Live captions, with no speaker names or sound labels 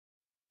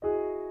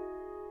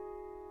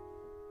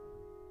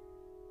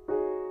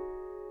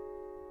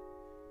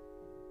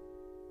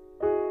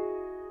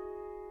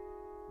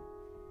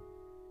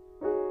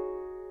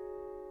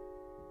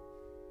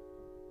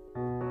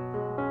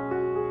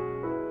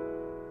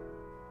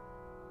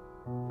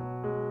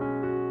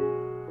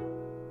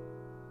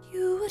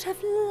would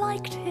have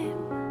liked him.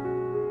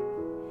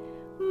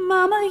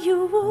 Mama,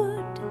 you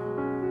would.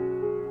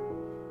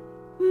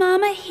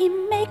 Mama, he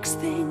makes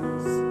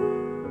things.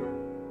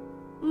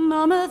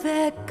 Mama,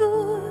 they're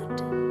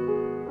good.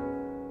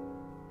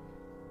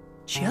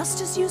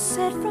 Just as you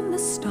said from the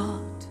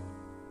start,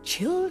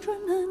 children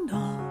and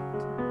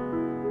art.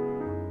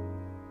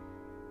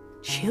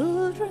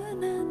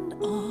 Children and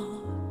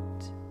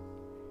art.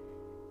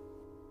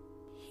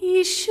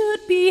 He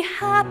should be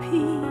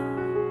happy.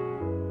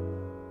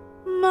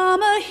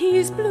 Mama,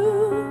 he's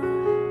blue.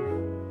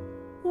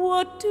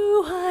 What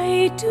do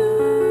I do?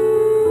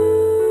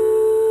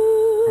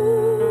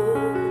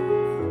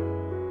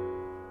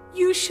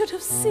 You should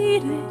have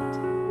seen it.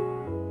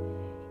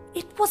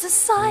 It was a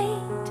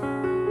sight.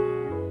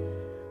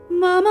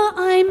 Mama,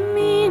 I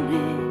mean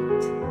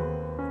it.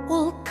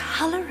 All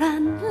color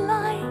and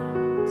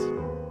light.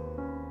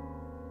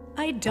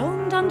 I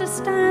don't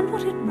understand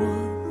what it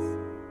was,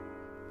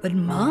 but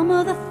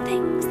Mama, the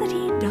things that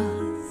he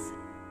does,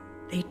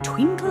 they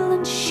twinkle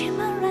and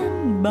shimmer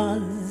and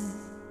buzz.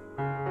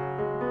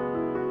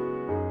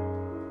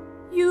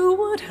 You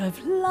would have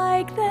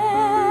liked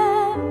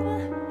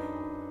them.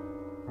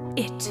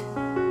 It.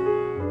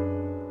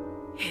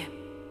 Him.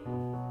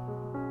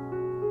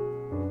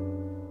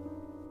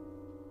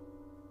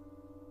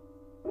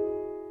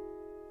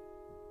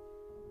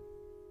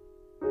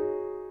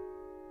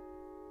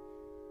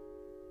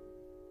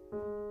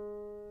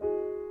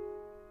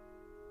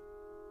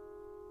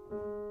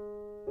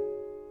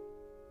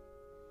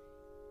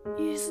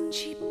 Isn't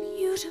she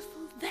beautiful?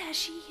 There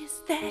she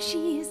is, there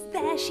she is,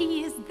 there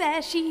she is,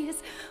 there she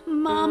is.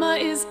 Mama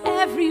is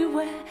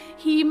everywhere.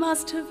 He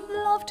must have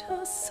loved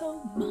her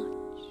so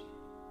much.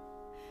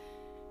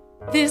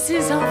 This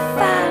is our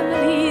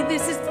family,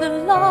 this is the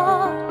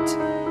lot.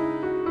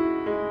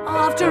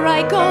 After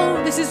I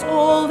go, this is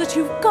all that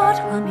you've got,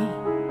 honey.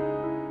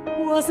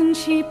 Wasn't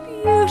she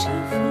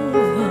beautiful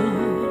though?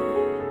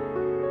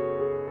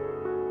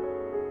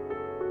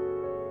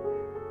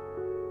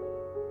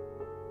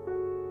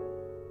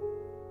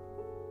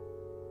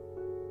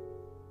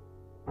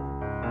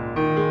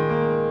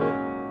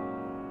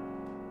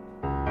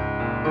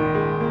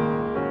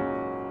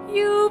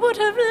 Would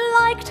have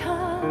liked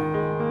her.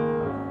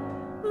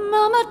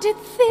 Mama did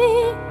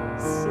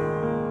things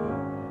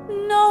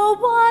no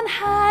one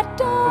had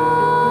done.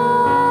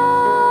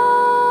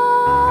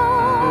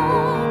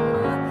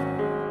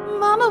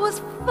 Mama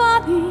was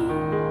funny.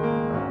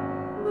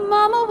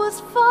 Mama was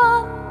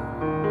fun.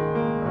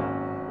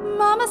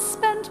 Mama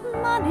spent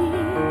money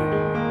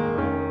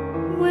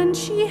when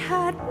she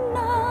had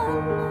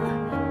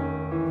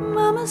none.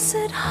 Mama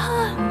said,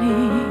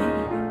 honey,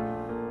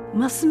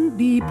 mustn't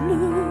be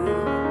blue.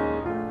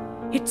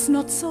 It's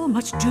not so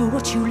much do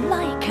what you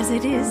like as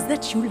it is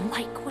that you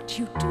like what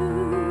you do.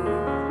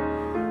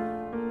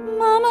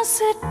 Mama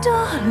said,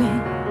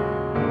 darling,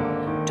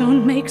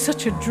 don't make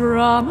such a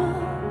drama.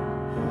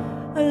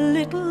 A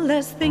little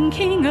less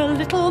thinking, a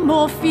little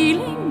more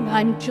feeling.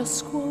 I'm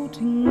just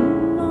quoting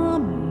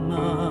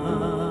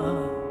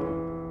Mama.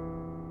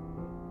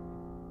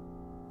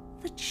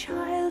 The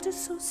child is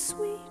so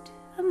sweet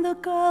and the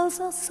girls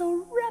are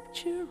so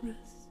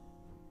rapturous.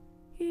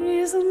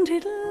 Isn't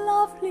it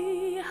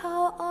lovely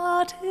how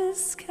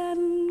artists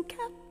can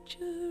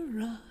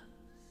capture us?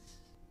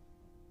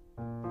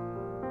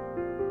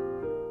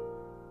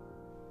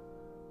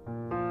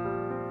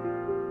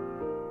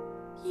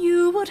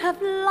 You would have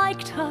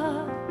liked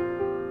her.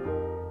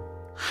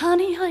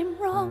 Honey, I'm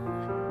wrong.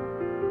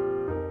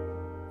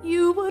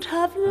 You would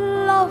have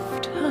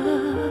loved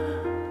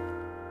her.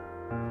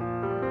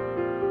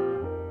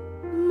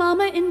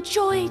 Mama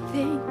enjoyed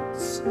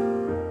things.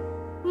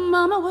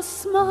 Mama was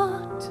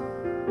smart.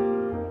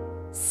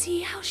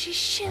 See how she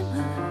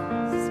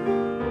shimmers.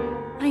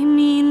 I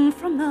mean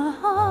from the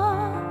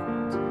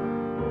heart.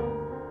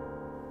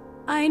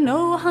 I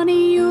know,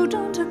 honey, you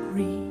don't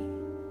agree,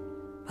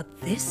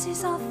 but this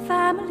is our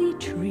family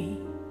tree.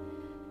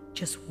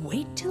 Just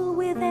wait till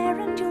we're there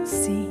and you'll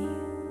see.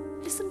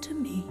 Listen to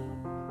me.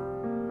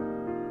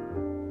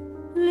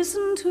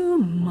 Listen to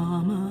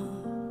Mama.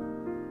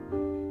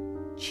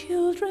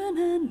 Children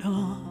and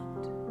art.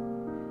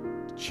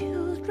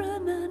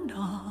 Children and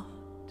art.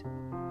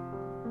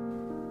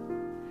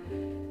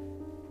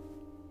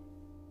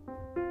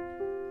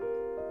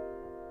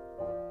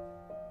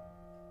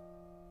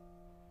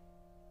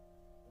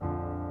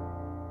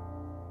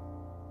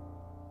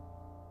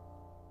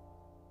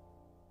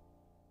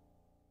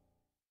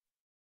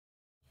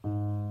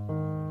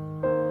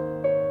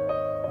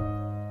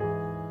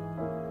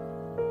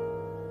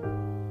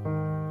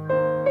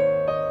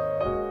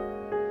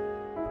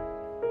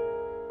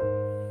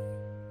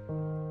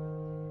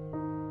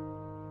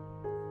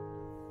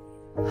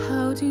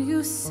 How do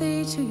you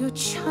say to your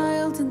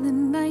child in the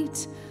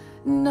night,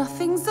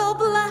 nothing's all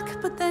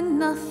black, but then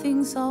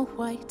nothing's all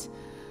white?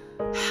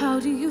 How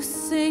do you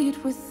say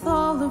it with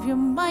all of your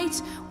might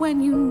when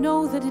you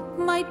know that it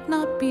might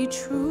not be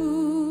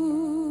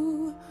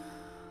true?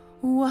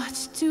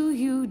 What do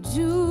you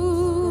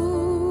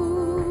do?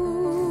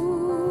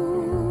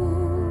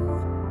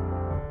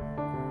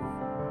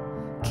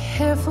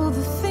 Careful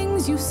the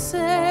things you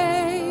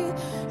say,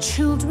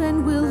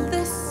 children will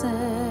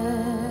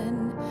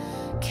listen.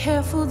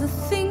 Careful the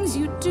things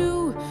you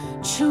do,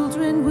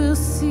 children will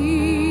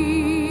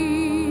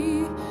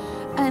see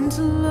and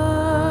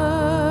learn.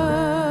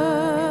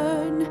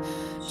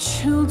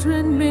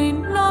 Children may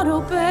not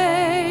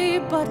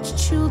obey, but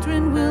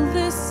children will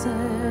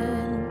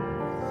listen.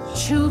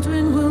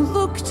 Children will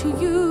look to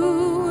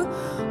you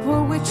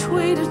for which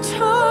way to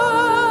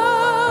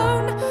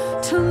turn,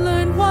 to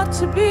learn what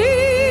to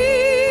be.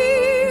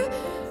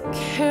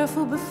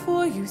 Careful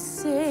before you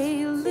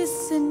say,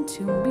 listen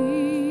to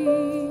me.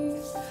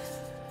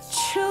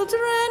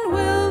 Children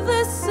will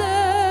listen.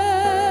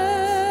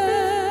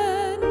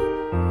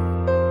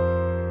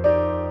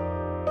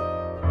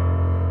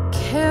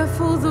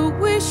 Careful the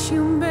wish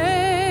you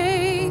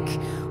make.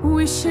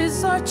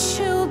 Wishes are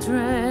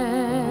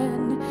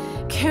children.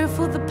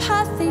 Careful the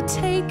path they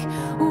take.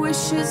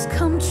 Wishes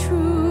come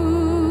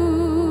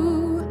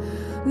true,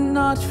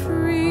 not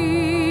free.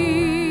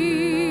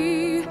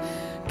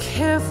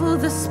 Careful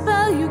the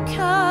spell you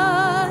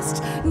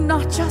cast,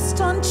 not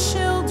just on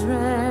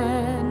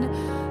children.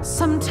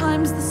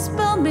 Sometimes the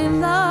spell may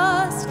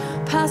last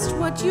past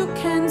what you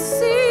can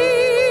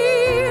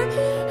see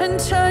and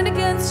turn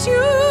against you.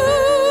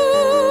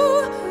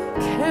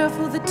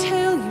 Careful the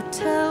tale you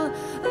tell,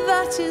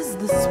 that is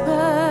the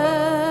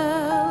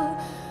spell.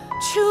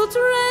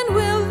 Children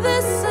will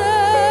listen.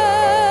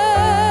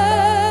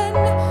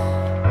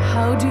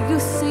 How do you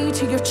say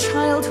to your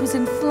child who's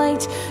in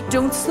flight,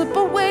 don't slip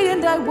away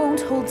and I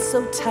won't hold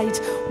so tight?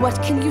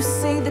 What can you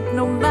say that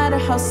no matter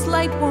how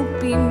slight won't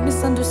be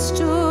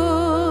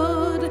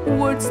misunderstood?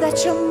 Words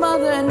that your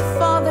mother and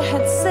father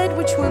had said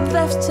which were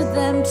left to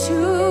them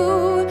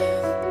too.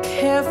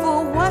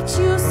 Careful what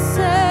you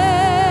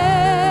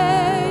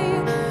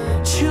say,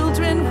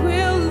 children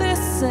will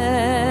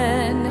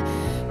listen.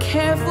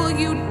 Careful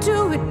you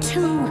do it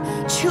too,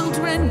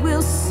 children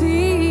will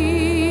see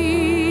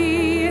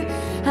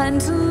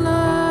and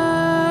learn.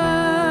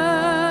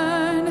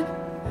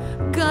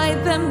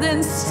 Guide them,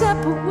 then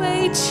step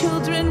away,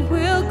 children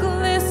will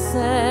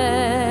glisten.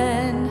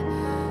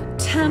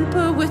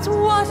 Tamper with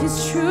what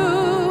is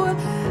true,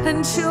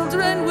 and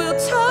children will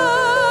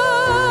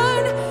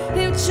turn,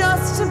 if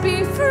just to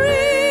be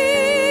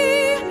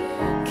free.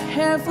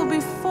 Careful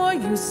before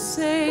you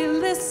say,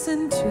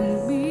 listen to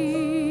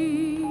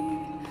me.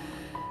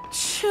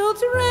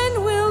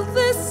 Children will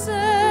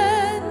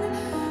listen.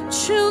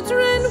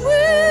 Children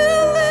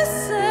will listen.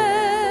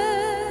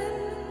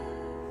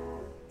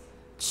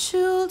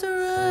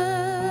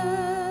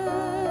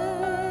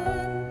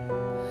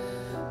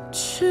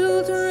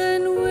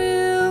 Children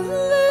will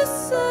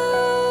listen.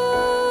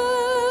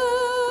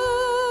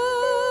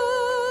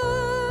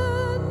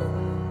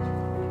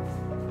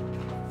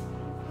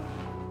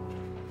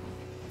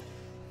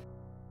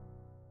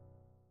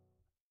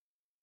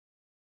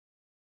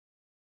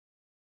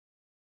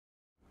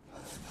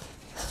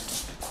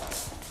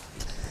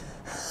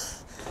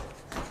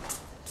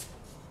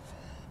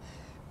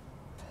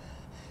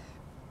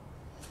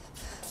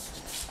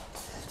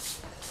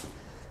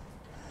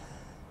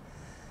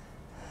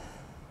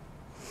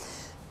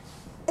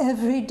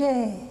 Every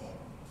day,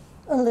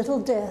 a little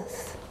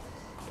death.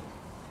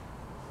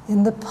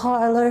 In the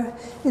parlor,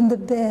 in the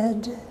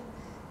bed,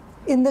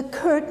 in the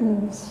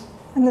curtains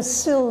and the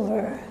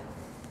silver,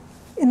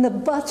 in the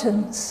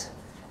buttons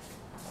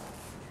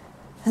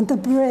and the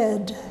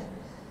bread.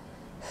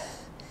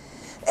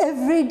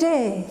 Every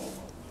day,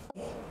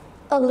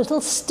 a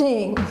little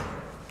sting.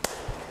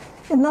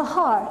 In the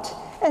heart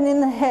and in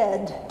the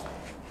head.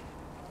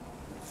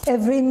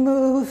 Every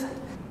move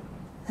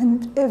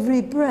and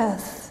every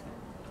breath.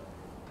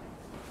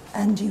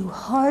 And you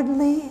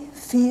hardly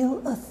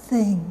feel a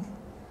thing.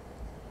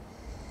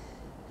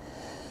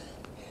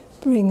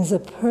 Brings a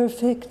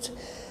perfect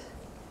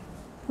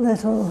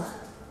little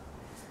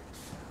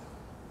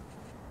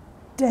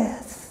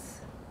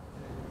death.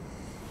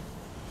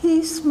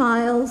 He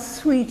smiles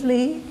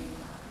sweetly,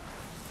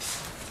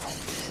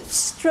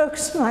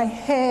 strokes my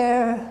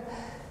hair,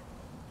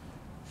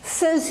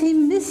 says he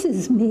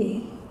misses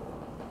me.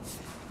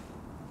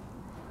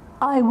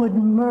 I would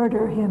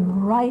murder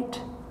him right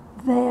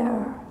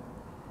there.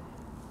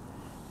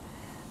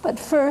 But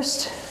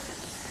first,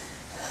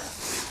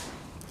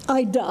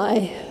 I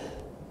die.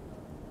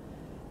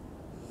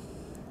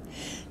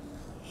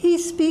 He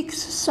speaks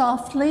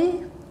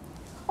softly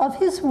of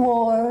his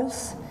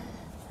wars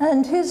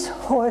and his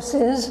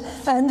horses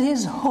and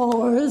his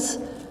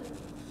whores.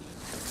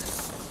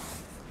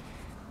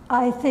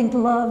 I think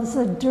love's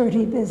a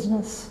dirty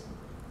business.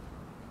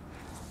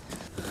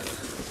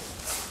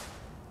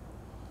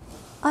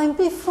 I'm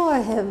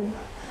before him,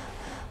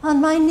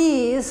 on my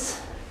knees,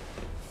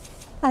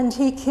 and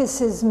he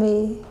kisses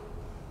me.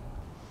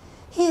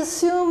 He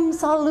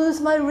assumes I'll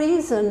lose my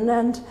reason,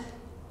 and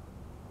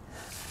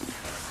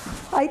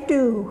I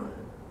do.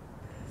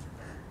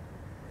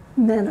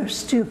 Men are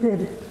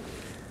stupid.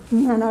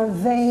 Men are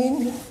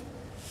vain.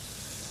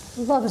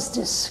 Love's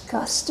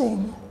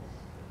disgusting.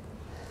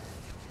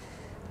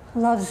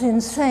 Love's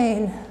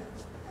insane.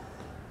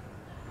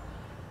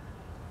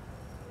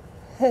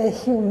 A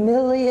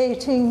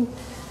humiliating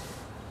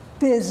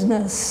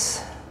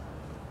business.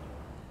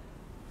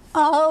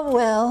 Ah,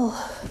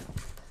 well.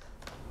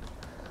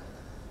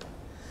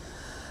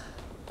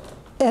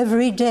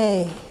 Every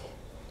day,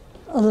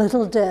 a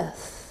little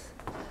death.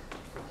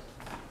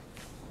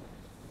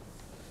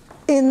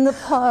 In the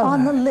parlor,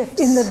 on the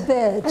lips, in the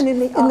bed, and in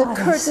the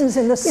curtains,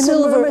 in the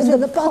silver, in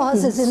the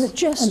pauses, in the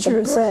gestures,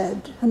 and the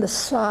bread, and the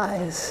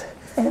sighs.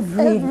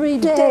 Every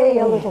day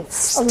a little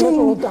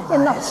sting in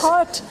the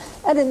heart,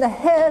 and in the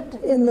head,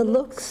 in the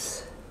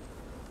looks,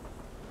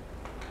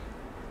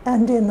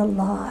 and in the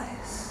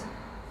lies.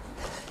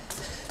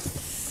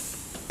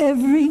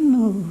 Every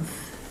move,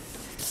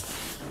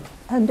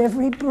 and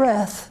every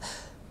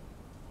breath,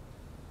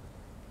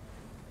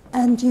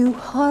 and you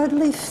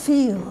hardly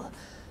feel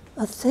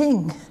a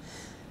thing,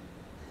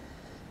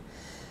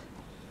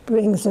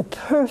 brings a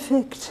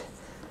perfect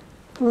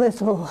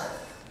little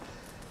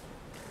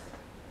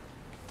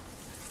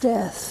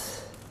death.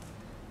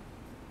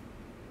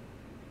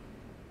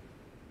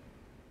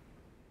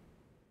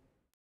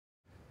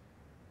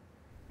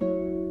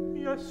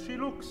 Yes, she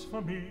looks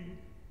for me.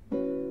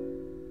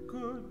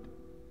 Good.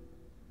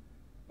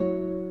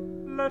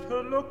 Let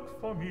her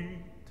look for me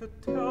to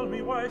tell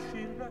me why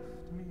she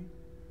left me,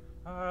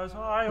 as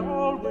I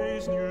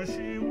always knew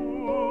she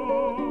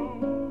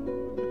would.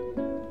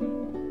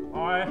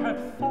 I had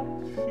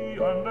thought she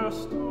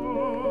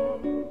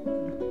understood.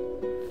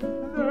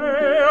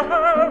 They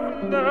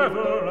have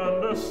never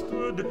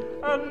understood,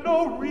 and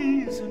no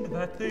reason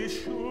that they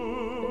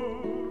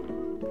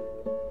should.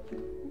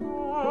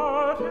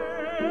 But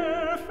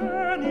if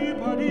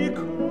anybody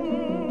could,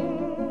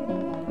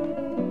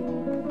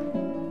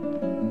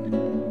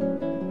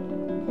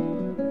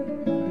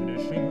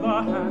 finishing the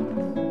hat,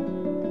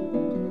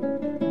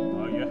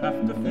 you have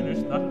to finish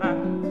the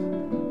hat.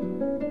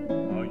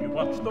 You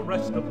watch the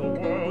rest of the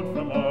world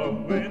from a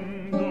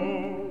window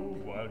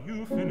while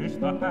you finish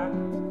the hat.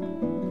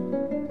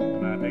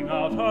 Mapping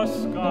out a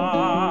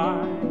sky.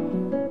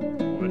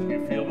 Would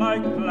you feel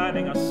like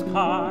planning a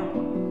sky?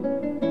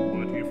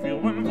 Would you feel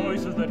when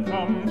voices that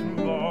come through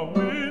the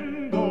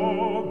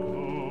window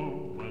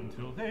go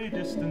until they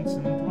distance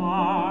and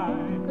die?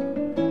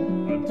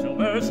 Until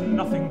there's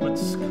nothing but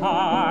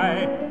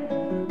sky.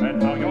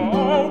 And how you're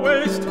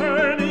always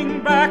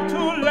turning back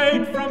too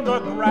late from the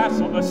grass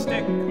or the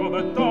stick or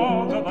the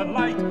dog or the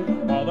light,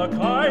 or the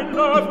kind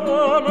of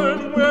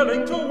woman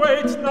willing to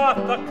wait, not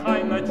the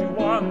kind that you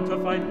want to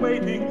find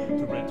waiting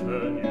to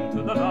return you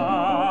to the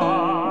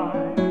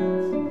light.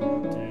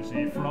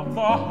 Dizzy from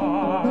the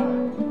heart,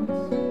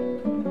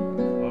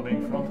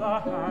 coming from the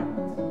hat,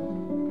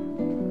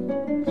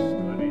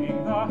 studying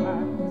the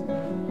hat,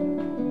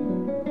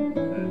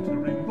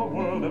 entering the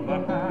world of the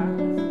hat,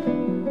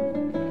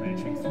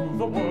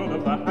 the world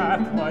of the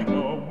hat like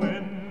a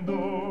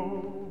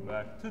window,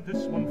 back to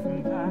this one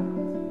from that,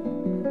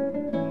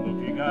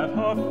 looking at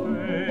her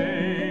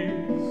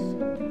face,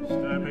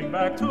 stepping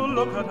back to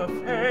look at her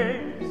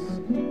face,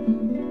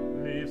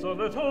 leaves a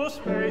little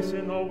space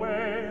in the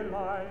way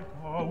like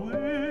a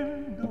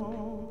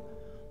window,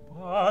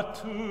 but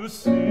to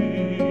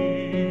see,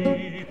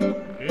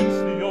 it's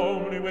the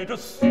only way to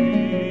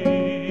see.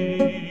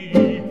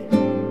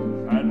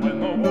 And when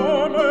the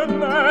woman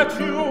that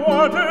you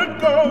wanted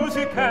goes,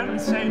 you can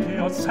say to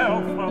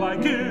yourself, well, I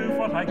give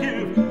what I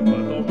give.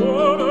 But the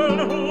woman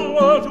who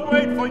won't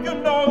wait for you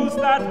knows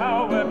that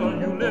however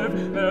you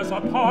live, there's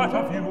a part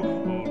of you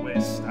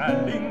always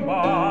standing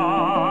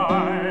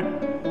by,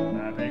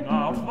 mapping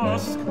out the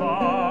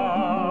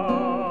sky.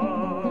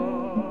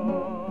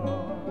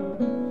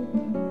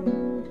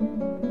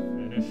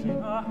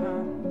 Finishing a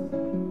hat,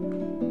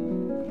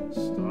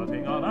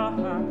 starting on a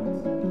hat,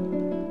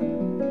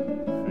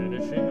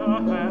 finishing a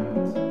hat.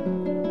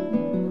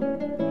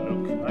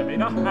 Look, I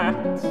made a hat.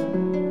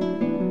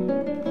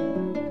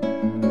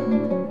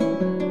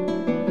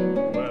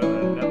 Well,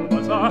 there never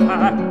was a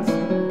hat.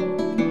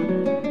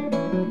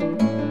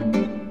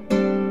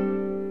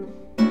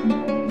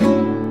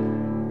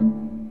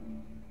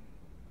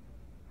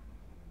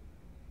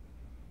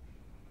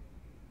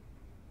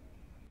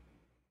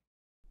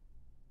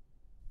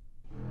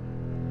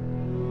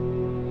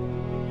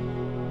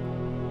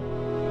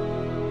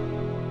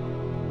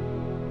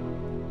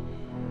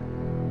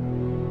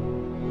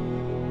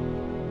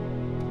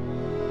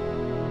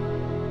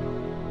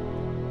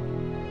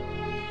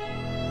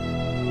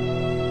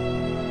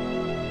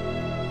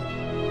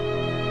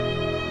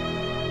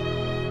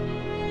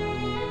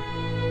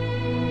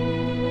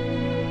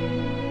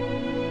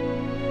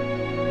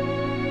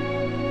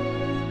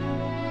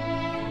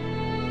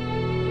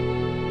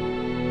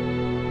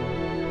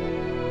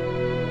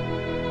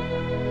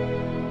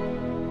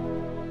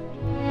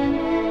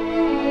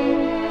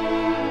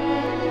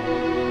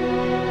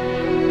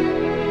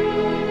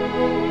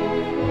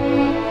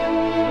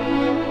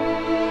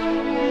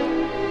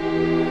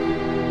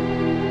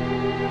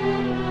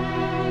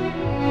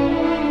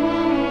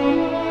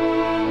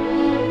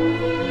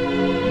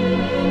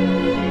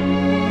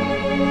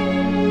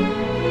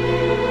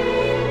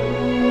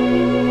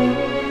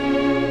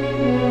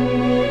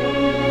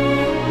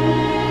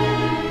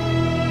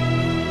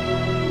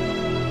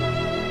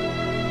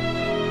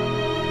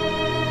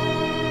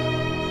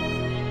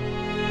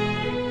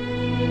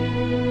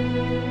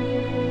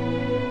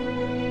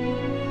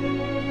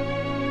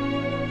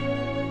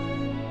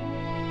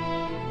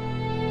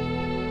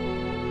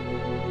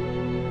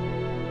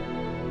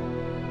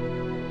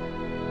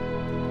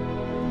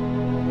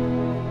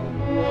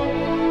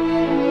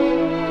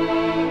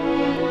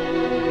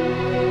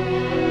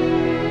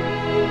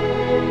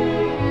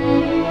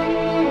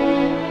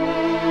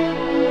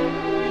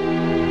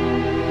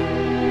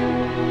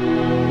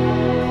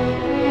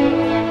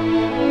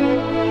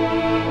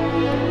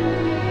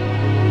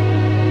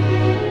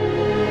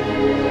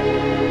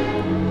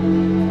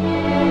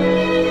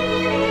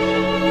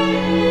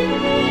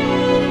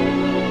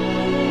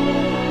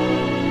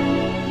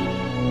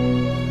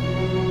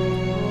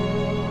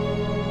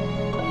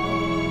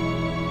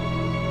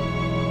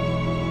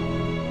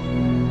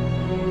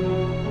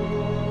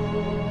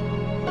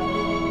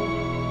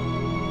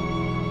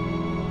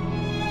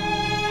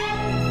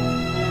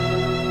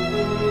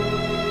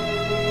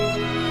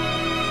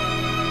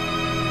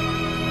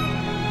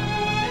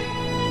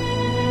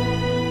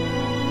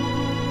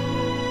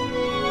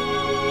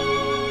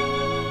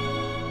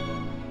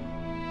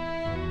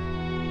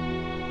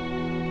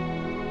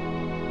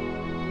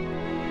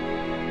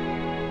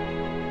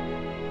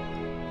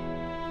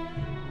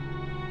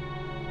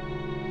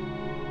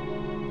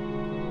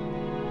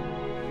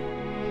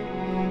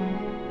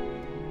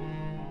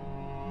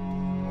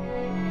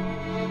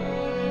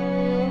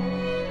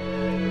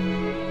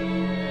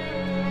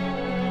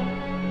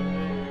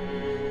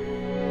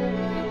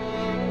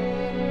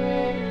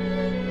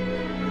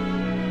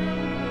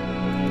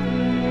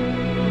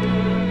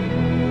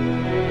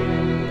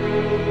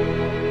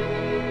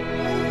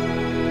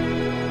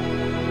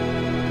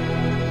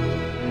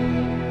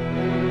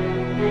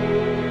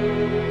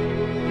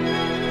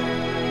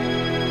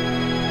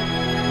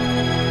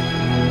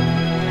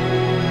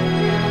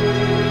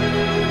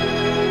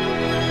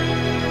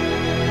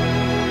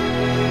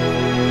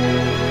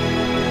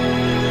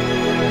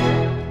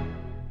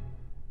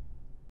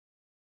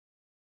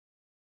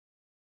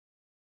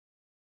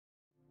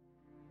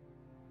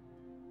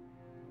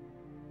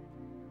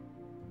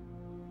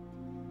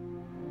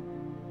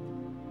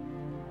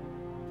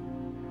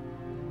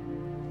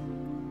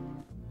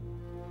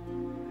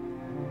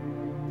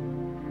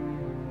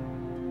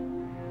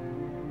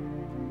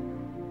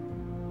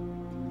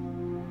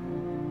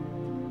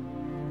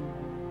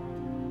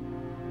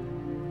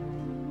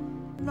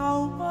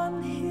 No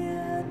one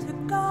here to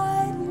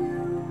guide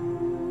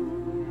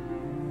you.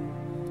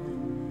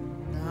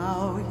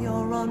 Now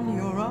you're on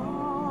your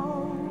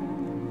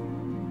own.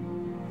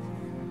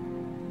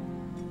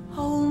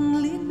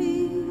 Only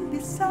me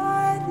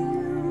beside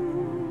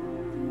you.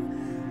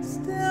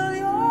 Still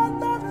you're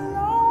not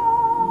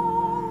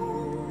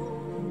alone.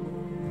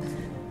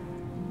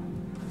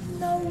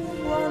 No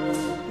one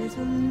is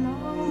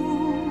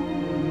alone.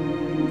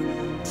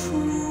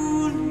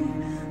 Truly,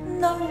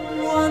 no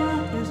one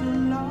is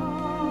alone.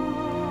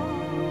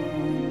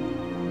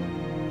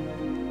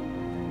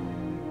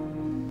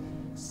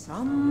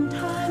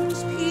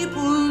 Sometimes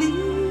people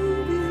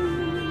leave you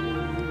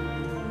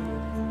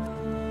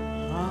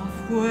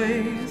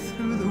halfway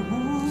through the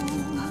womb.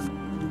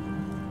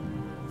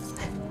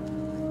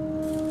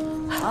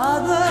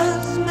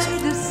 Others may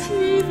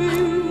deceive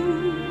you.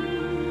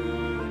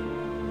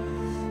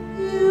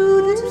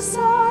 You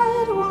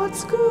decide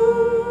what's good.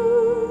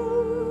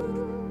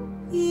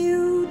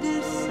 You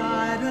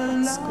decide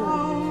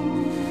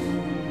alone.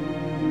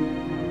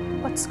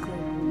 What's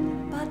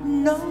good? But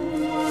no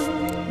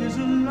one is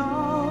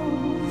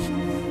alone.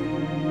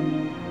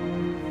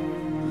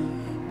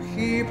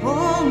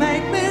 People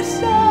make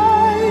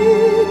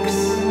mistakes.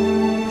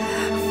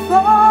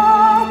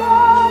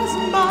 Fathers,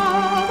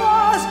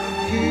 mothers,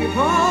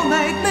 people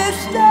make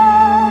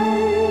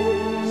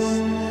mistakes,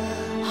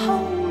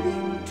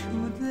 holding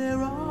to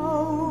their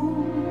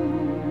own,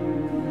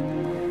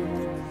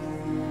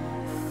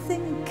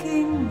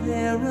 thinking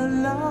they're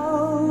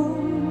alone.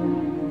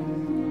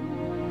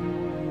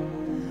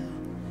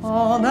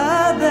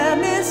 Honor their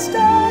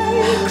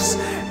mistakes.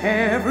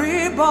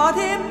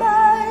 Everybody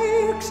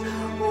makes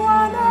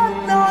one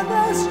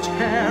another's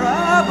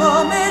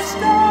terrible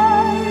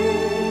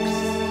mistakes.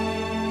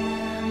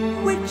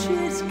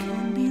 Witches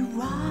can be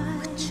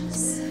right,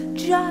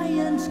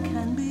 giants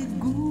can be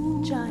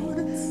good.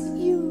 Giants.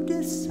 You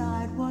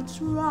decide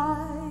what's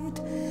right,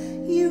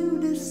 you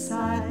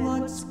decide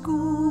what's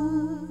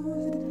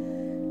good.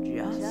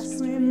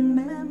 Just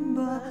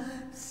remember,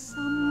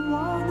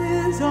 someone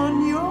is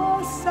on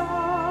your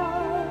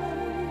side.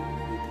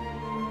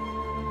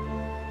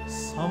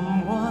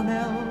 Someone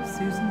else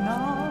is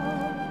not.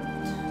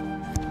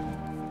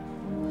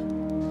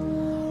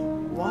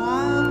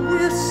 While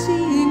we're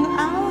seeing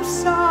our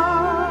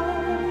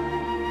side,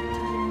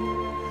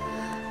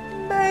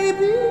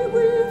 maybe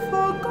we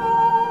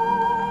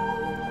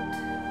forgot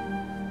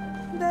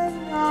they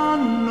are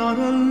not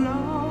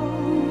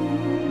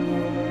alone.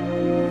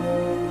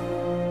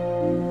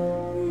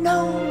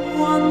 No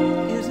one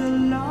is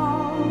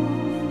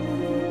alone.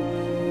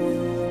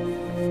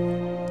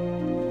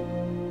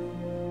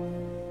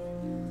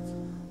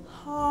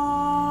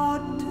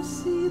 Hard to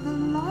see the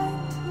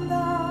light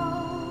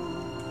now.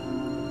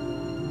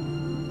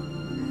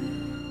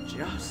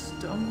 Just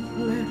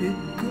don't let it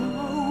go.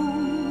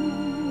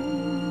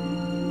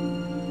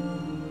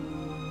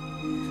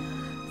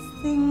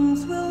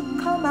 Things will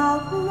come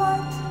out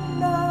right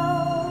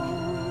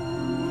now.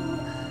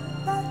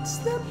 That's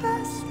the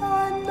best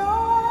I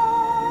know.